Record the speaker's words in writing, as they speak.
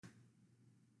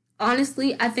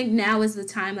honestly, I think now is the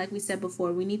time, like we said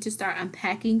before, we need to start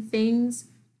unpacking things,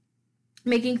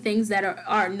 making things that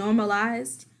are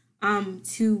normalized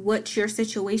to what your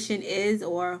situation is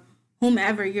or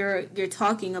whomever you're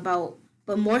talking about,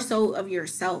 but more so of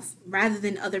yourself rather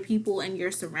than other people and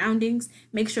your surroundings.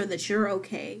 Make sure that you're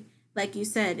okay. Like you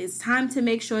said, it's time to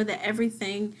make sure that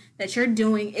everything that you're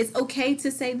doing, it's okay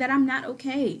to say that I'm not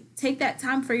okay. Take that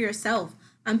time for yourself.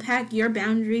 Unpack your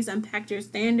boundaries, unpack your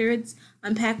standards,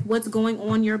 unpack what's going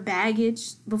on your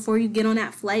baggage before you get on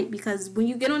that flight, because when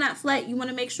you get on that flight, you want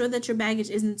to make sure that your baggage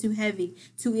isn't too heavy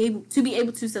to be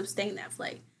able to sustain that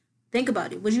flight. Think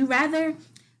about it. Would you rather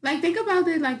Like, think about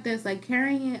it like this, like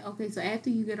carrying it. Okay, so after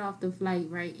you get off the flight,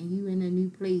 right, and you in a new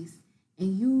place,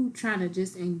 and you trying to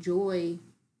just enjoy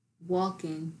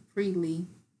walking freely,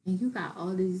 and you got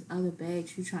all these other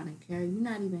bags you trying to carry, you're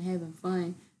not even having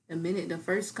fun the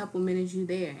first couple minutes you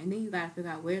there, and then you gotta figure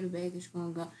out where the bag is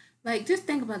gonna go. Like, just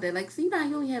think about that. Like, see, now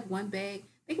you only have one bag.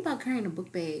 Think about carrying a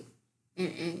book bag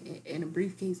and a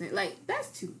briefcase. Like, that's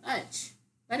too much.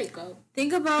 Let it go.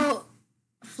 think about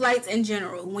flights in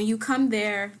general? When you come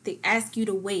there, they ask you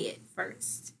to weigh it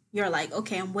first. You're like,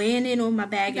 okay, I'm weighing in on my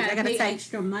baggage. I gotta pay take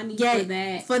extra money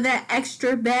for that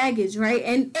extra baggage, right?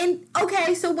 And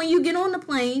okay, so when you get on the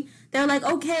plane, they're like,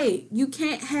 okay, you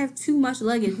can't have too much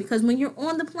luggage because when you're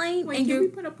on the plane Wait, and can you're we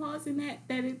put a pause in that?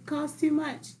 That it costs too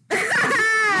much. It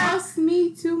costs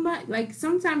me too much. Like,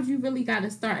 sometimes you really got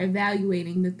to start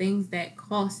evaluating the things that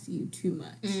cost you too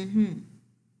much. Mm-hmm.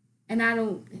 And I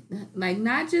don't like,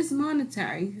 not just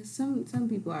monetary, because some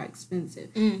people are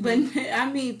expensive, Mm-hmm. but I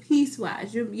mean peace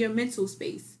wise, your mental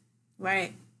space,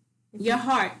 Right. your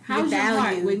heart. How's your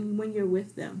heart value. when you're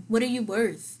with them? What are you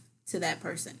worth to that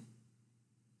person?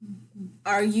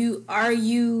 Are you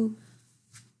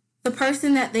the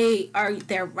person that they are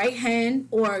their right hand,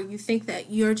 or you think that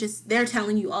they're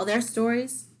telling you all their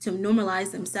stories to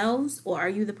normalize themselves, or are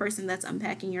you the person that's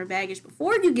unpacking your baggage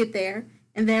before you get there,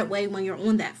 and that way when you're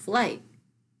on that flight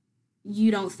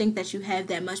you don't think that you have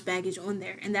that much baggage on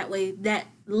there, and that way that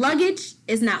luggage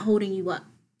is not holding you up,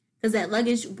 because that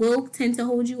luggage will tend to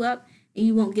hold you up and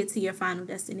you won't get to your final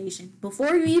destination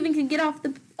before you even can get off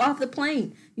the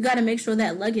plane. You got to make sure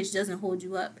that luggage doesn't hold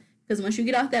you up, because once you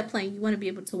get off that plane, you want to be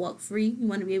able to walk free. You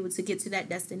want to be able to get to that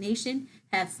destination,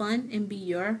 have fun, and be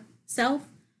yourself.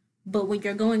 But when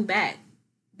you're going back,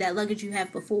 that luggage you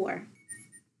have before,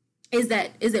 is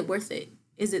it worth it?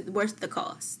 Is it worth the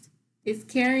cost? Is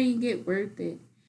carrying it worth it?